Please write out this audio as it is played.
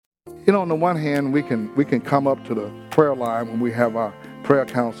On the one hand, we can come up to the prayer line when we have our prayer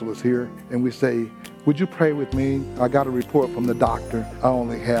counselors here, and we say, would you pray with me? I got a report from the doctor. I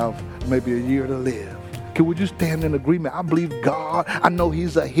only have maybe a year to live. Would you stand in agreement? I believe God. I know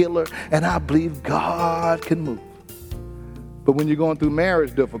he's a healer, and I believe God can move. But when you're going through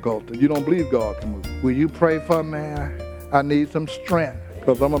marriage difficulty, you don't believe God can move. Will you pray for me? I need some strength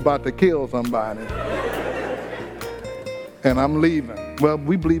because I'm about to kill somebody. And I'm leaving. Well,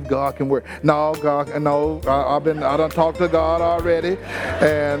 we believe God can work. No, God, no. I done talked to God already,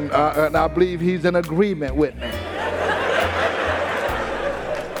 and I believe he's in agreement with me.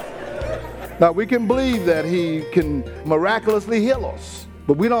 Now, we can believe that he can miraculously heal us,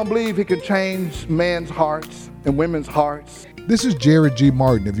 but we don't believe he can change men's hearts and women's hearts. This is Jerry G.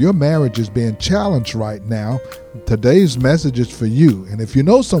 Martin. If your marriage is being challenged right now, today's message is for you. And if you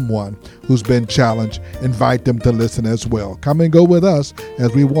know someone who's been challenged, invite them to listen as well. Come and go with us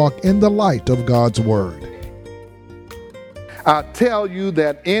as we walk in the light of God's Word. I tell you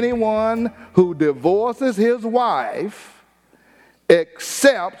that anyone who divorces his wife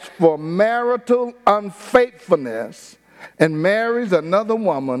except for marital unfaithfulness and marries another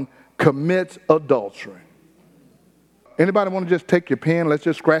woman commits adultery. Anybody want to just take your pen? Let's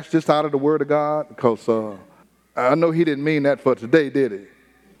just scratch this out of the Word of God, because I know he didn't mean that for today, did he?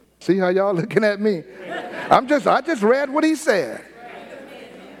 See how y'all looking at me? I just read what he said.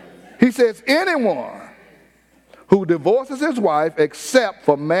 He says, anyone who divorces his wife except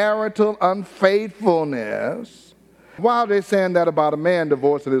for marital unfaithfulness. Why are they saying that about a man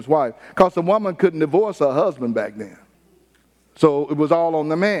divorcing his wife? Because the woman couldn't divorce her husband back then. So it was all on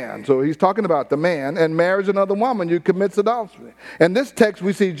the man. So he's talking about the man, and marries another woman, you commits adultery. In this text,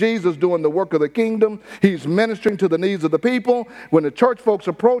 we see Jesus doing the work of the kingdom. He's ministering to the needs of the people. When the church folks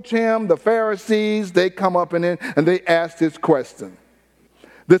approach him, the Pharisees, they come up and they ask this question.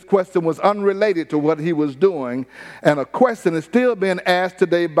 This question was unrelated to what he was doing, and a question is still being asked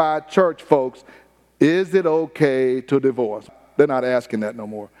today by church folks. Is it okay to divorce? They're not asking that no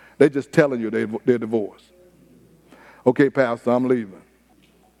more. They're just telling you they're divorced. Okay, Pastor, I'm leaving.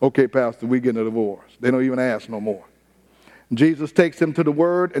 Okay, Pastor, we getting a divorce. They don't even ask no more. Jesus takes them to the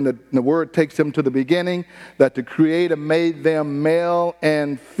Word, and the Word takes them to the beginning, that the Creator made them male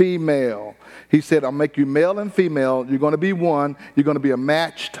and female. He said, I'll make you male and female. You're going to be one. You're going to be a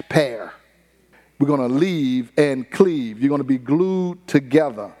matched pair. We're going to leave and cleave. You're going to be glued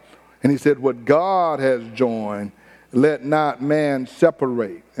together. And he said, what God has joined, let not man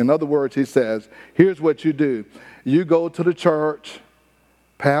separate. In other words, he says, here's what you do. You go to the church.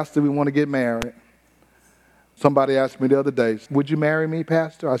 Pastor, we want to get married. Somebody asked me the other day, would you marry me,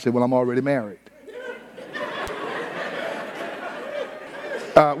 Pastor? I said, well, I'm already married.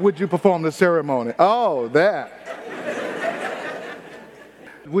 Would you perform the ceremony? Oh, that.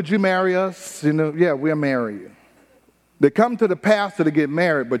 Would you marry us? Yeah, we'll marry you. They come to the pastor to get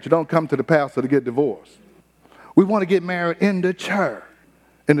married, but you don't come to the pastor to get divorced. We want to get married in the church.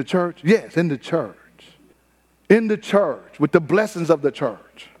 In the church? Yes, in the church. In the church, with the blessings of the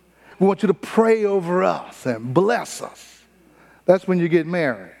church. We want you to pray over us and bless us. That's when you get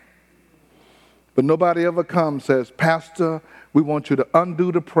married. But nobody ever comes and says, Pastor, we want you to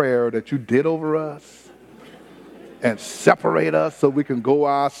undo the prayer that you did over us and separate us so we can go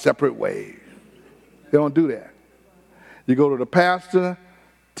our separate ways. They don't do that. You go to the pastor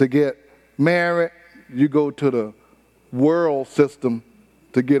to get married. You go to the world system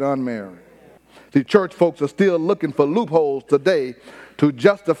to get unmarried. See, church folks are still looking for loopholes today to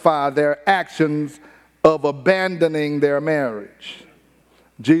justify their actions of abandoning their marriage.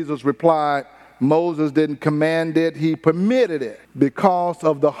 Jesus replied, Moses didn't command it, he permitted it because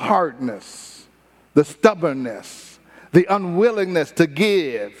of the hardness, the stubbornness, the unwillingness to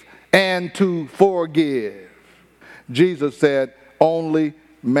give and to forgive. Jesus said only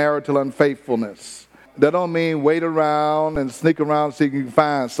marital unfaithfulness. That don't mean wait around and sneak around so you can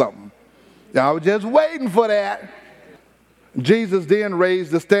find something. I was just waiting for that. Jesus then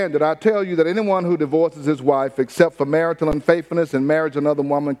raised the standard. I tell you that anyone who divorces his wife except for marital unfaithfulness and marries another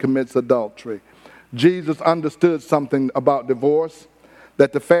woman commits adultery. Jesus understood something about divorce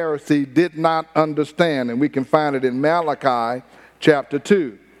that the Pharisee did not understand, and we can find it in Malachi chapter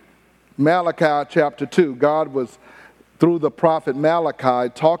 2. Malachi chapter 2, God was, through the prophet Malachi,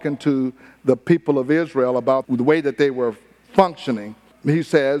 talking to the people of Israel about the way that they were functioning. He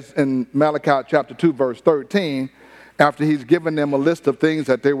says in Malachi chapter 2, verse 13, after he's given them a list of things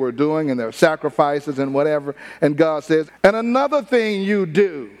that they were doing and their sacrifices and whatever, and God says, and another thing you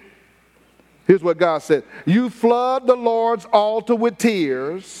do. Here's what God said. You flood the Lord's altar with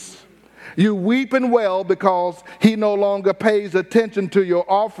tears. You weep and wail because he no longer pays attention to your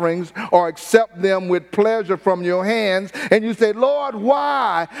offerings or accept them with pleasure from your hands. And you say, Lord,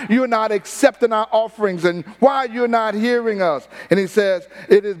 why you're not accepting our offerings and why you're not hearing us? And he says,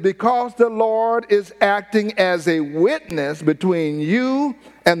 it is because the Lord is acting as a witness between you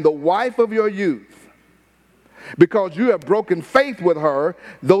and the wife of your youth. Because you have broken faith with her,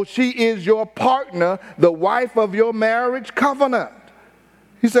 though she is your partner, the wife of your marriage covenant.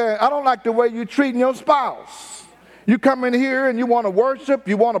 He said, I don't like the way you're treating your spouse. You come in here and you want to worship,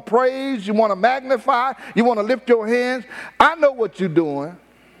 you want to praise, you want to magnify, you want to lift your hands. I know what you're doing.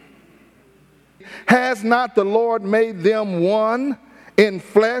 Has not the Lord made them one in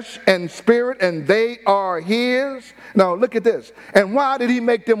flesh and spirit, and they are his? Now look at this. And why did he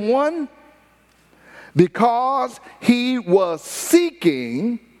make them one? Because he was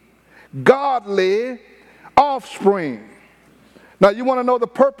seeking godly offspring. Now, you want to know the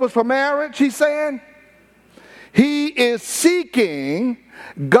purpose for marriage, he's saying? He is seeking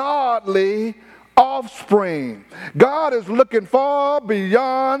godly offspring. God is looking far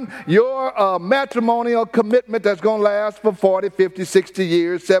beyond your matrimonial commitment that's going to last for 40, 50, 60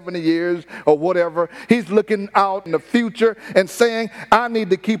 years, 70 years, or whatever. He's looking out in the future and saying, I need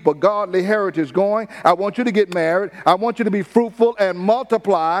to keep a godly heritage going. I want you to get married. I want you to be fruitful and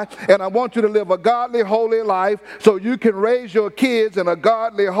multiply. And I want you to live a godly, holy life so you can raise your kids in a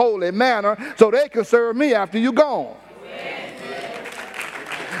godly, holy manner so they can serve me after you're gone.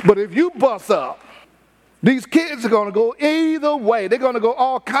 But if you bust up, these kids are going to go either way. They're going to go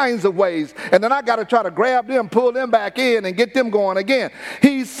all kinds of ways. And then I got to try to grab them, pull them back in, and get them going again.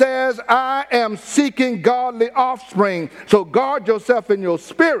 He says, I am seeking godly offspring. So guard yourself in your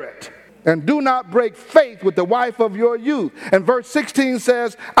spirit. And do not break faith with the wife of your youth. And verse 16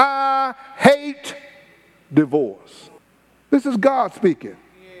 says, I hate divorce. This is God speaking.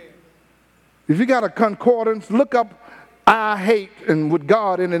 If you got a concordance, look up I hate and with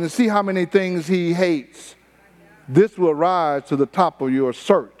God in it and see how many things he hates. This will rise to the top of your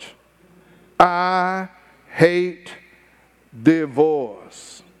search. I hate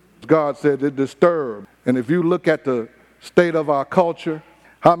divorce. God said it disturbed. And if you look at the state of our culture,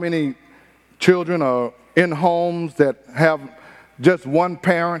 how many children are in homes that have just one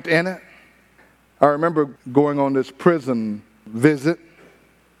parent in it? I remember going on this prison visit.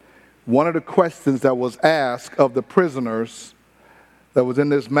 One of the questions that was asked of the prisoners that was in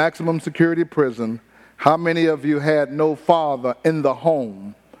this maximum security prison, how many of you had no father in the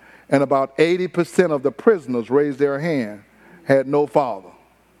home? And about 80% of the prisoners raised their hand, had no father.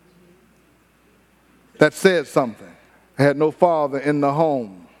 That said something. Had no father in the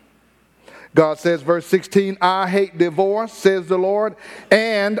home. God says, verse 16, I hate divorce, says the Lord,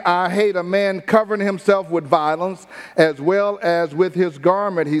 and I hate a man covering himself with violence, as well as with his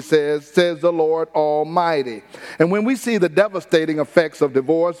garment, he says the Lord Almighty. And when we see the devastating effects of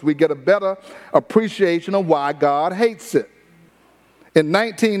divorce, we get a better appreciation of why God hates it. In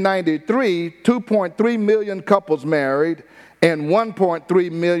 1993, 2.3 million couples married and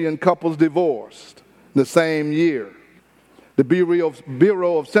 1.3 million couples divorced the same year. The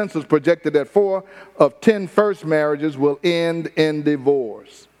Bureau of Census projected that 4 of 10 first marriages will end in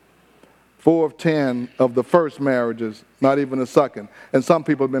divorce. 4 of 10 of the first marriages, not even the second. And some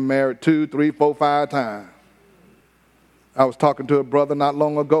people have been married 2, 3, 4, 5 times. I was talking to a brother not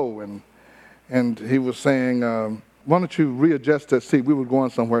long ago, and he was saying, why don't you readjust that seat? We were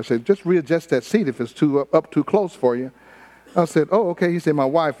going somewhere. I said, just readjust that seat if it's up too close for you. I said, oh, okay. He said, my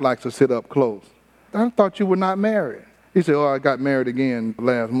wife likes to sit up close. I thought you were not married. He said, oh, I got married again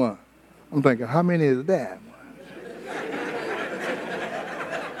last month. I'm thinking, how many is that?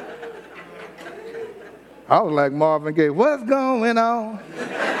 I was like Marvin Gaye, what's going on?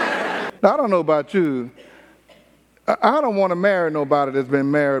 Now, I don't know about you. I don't want to marry nobody that's been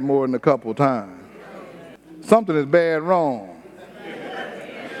married more than a couple times. Something is bad wrong.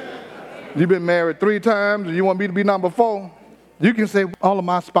 You've been married 3 times and you want me to be number 4? You can say, all of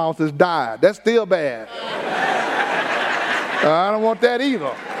my spouses died. That's still bad. I don't want that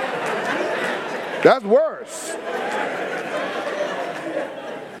either. That's worse.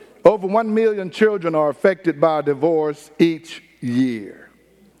 Over 1 million children are affected by divorce each year.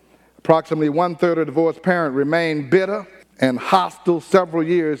 Approximately 1/3 of divorced parents remain bitter and hostile several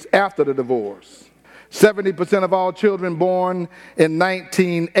years after the divorce. 70% of all children born in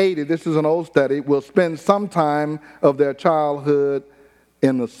 1980, this is an old study, will spend some time of their childhood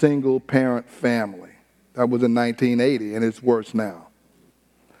in a single-parent family. That was in 1980, and it's worse now.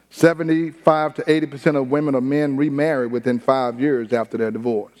 75 to 80% of women or men remarry within 5 years after their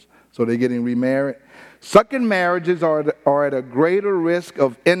divorce. So they're getting remarried. Second marriages are at a greater risk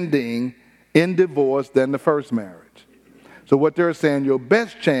of ending in divorce than the first marriage. So what they're saying, your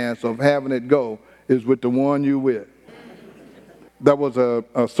best chance of having it go is with the one you with. There was a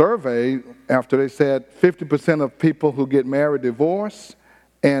survey after they said 50% of people who get married divorce,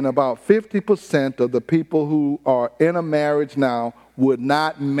 and about 50% of the people who are in a marriage now would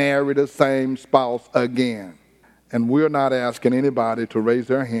not marry the same spouse again. And we're not asking anybody to raise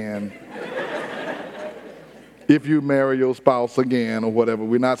their hand if you marry your spouse again or whatever.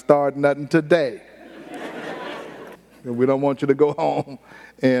 We're not starting nothing today. We don't want you to go home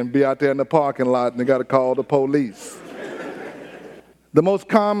and be out there in the parking lot and they got to call the police. The most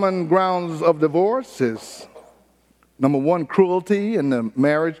common grounds of divorce is, number one, cruelty in the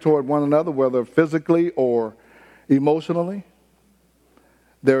marriage toward one another, whether physically or emotionally.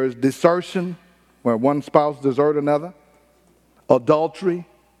 There is desertion, where one spouse deserts another. Adultery,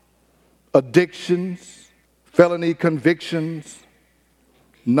 addictions, felony convictions,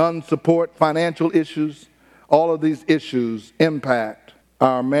 non-support, financial issues. All of these issues impact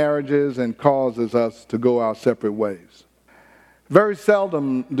our marriages and causes us to go our separate ways. Very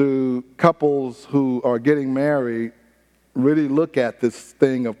seldom do couples who are getting married really look at this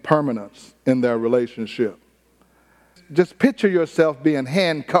thing of permanence in their relationship. Just picture yourself being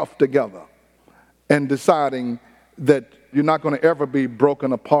handcuffed together and deciding that you're not going to ever be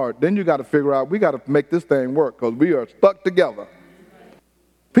broken apart. Then you got to figure out, we got to make this thing work because we are stuck together.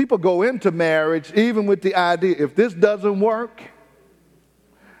 People go into marriage even with the idea, if this doesn't work,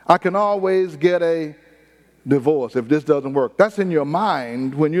 I can always get a divorce if this doesn't work. That's in your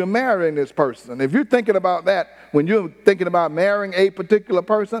mind when you're marrying this person. If you're thinking about that, when you're thinking about marrying a particular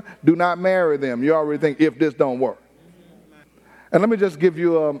person, do not marry them. You already think, if this don't work. And let me just give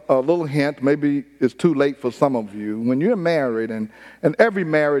you a little hint. Maybe it's too late for some of you. When you're married, and every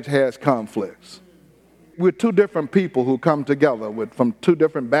marriage has conflicts. We're two different people who come together from two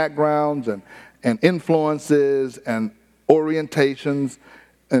different backgrounds and influences and orientations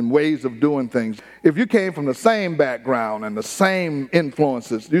and ways of doing things. If you came from the same background and the same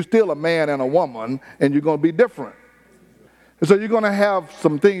influences, you're still a man and a woman, and you're going to be different. And so you're going to have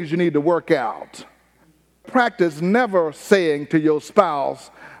some things you need to work out. Practice never saying to your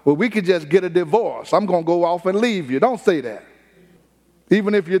spouse, well, we could just get a divorce. I'm going to go off and leave you. Don't say that.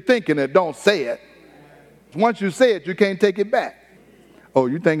 Even if you're thinking it, don't say it. Once you say it, you can't take it back. Oh,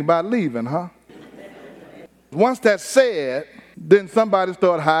 you thinking about leaving, huh? Once that's said, then somebody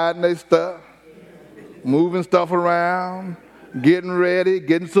start hiding their stuff, moving stuff around, getting ready,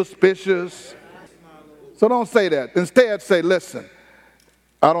 getting suspicious. So don't say that. Instead, say, listen,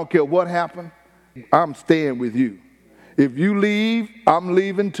 I don't care what happened. I'm staying with you. If you leave, I'm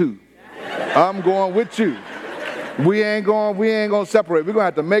leaving too. I'm going with you. We ain't going to separate. We're going to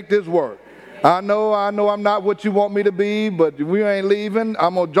have to make this work. I know I'm not what you want me to be, but we ain't leaving.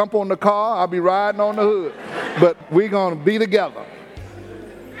 I'm going to jump on the car. I'll be riding on the hood. But we're going to be together.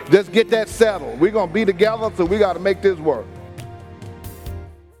 Just get that settled. We're going to be together, so we got to make this work.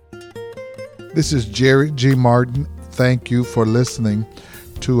 This is Jerry G. Martin. Thank you for listening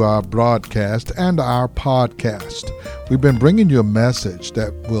to our broadcast and our podcast. We've been bringing you a message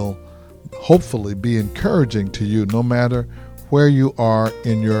that will hopefully be encouraging to you no matter where you are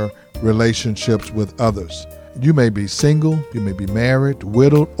in your relationships with others. You may be single, you may be married,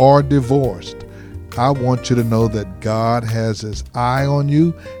 widowed, or divorced. I want you to know that God has His eye on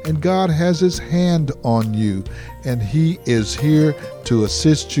you and God has His hand on you, and He is here to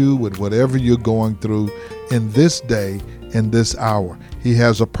assist you with whatever you're going through in this day, in this hour. He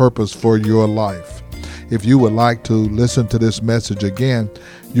has a purpose for your life. If you would like to listen to this message again,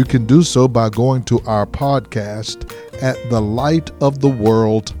 you can do so by going to our podcast at The Light of the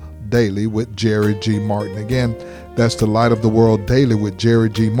World Daily with Jerry G. Martin. Again, that's The Light of the World Daily with Jerry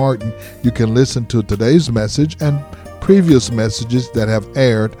G. Martin. You can listen to today's message and previous messages that have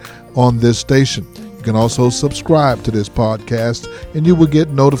aired on this station. You can also subscribe to this podcast, and you will get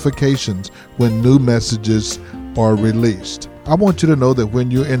notifications when new messages are released. I want you to know that when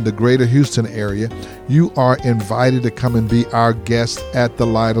you're in the greater Houston area, you are invited to come and be our guest at The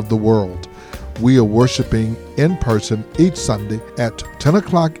Light of the World. We are worshiping in person each Sunday at 10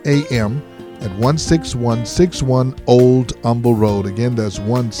 o'clock a.m. at 16161 Old Humble Road. Again, that's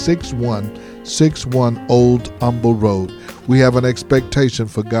 16161 Old Humble Road. We have an expectation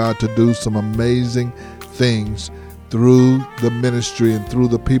for God to do some amazing things through the ministry and through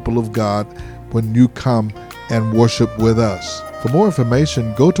the people of God when you come and worship with us. For more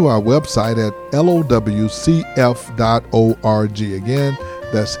information, go to our website at lowcf.org. Again,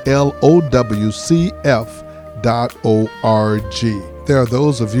 that's lowcf.org. There are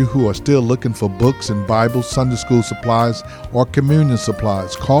those of you who are still looking for books and Bibles, Sunday school supplies, or communion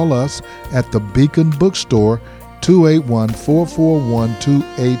supplies. Call us at the Beacon Bookstore,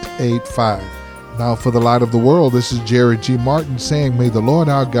 281-441-2885. Now for the Light of the World, this is Jerry G. Martin saying, may the Lord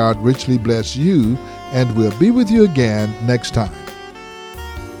our God richly bless you, and we'll be with you again next time.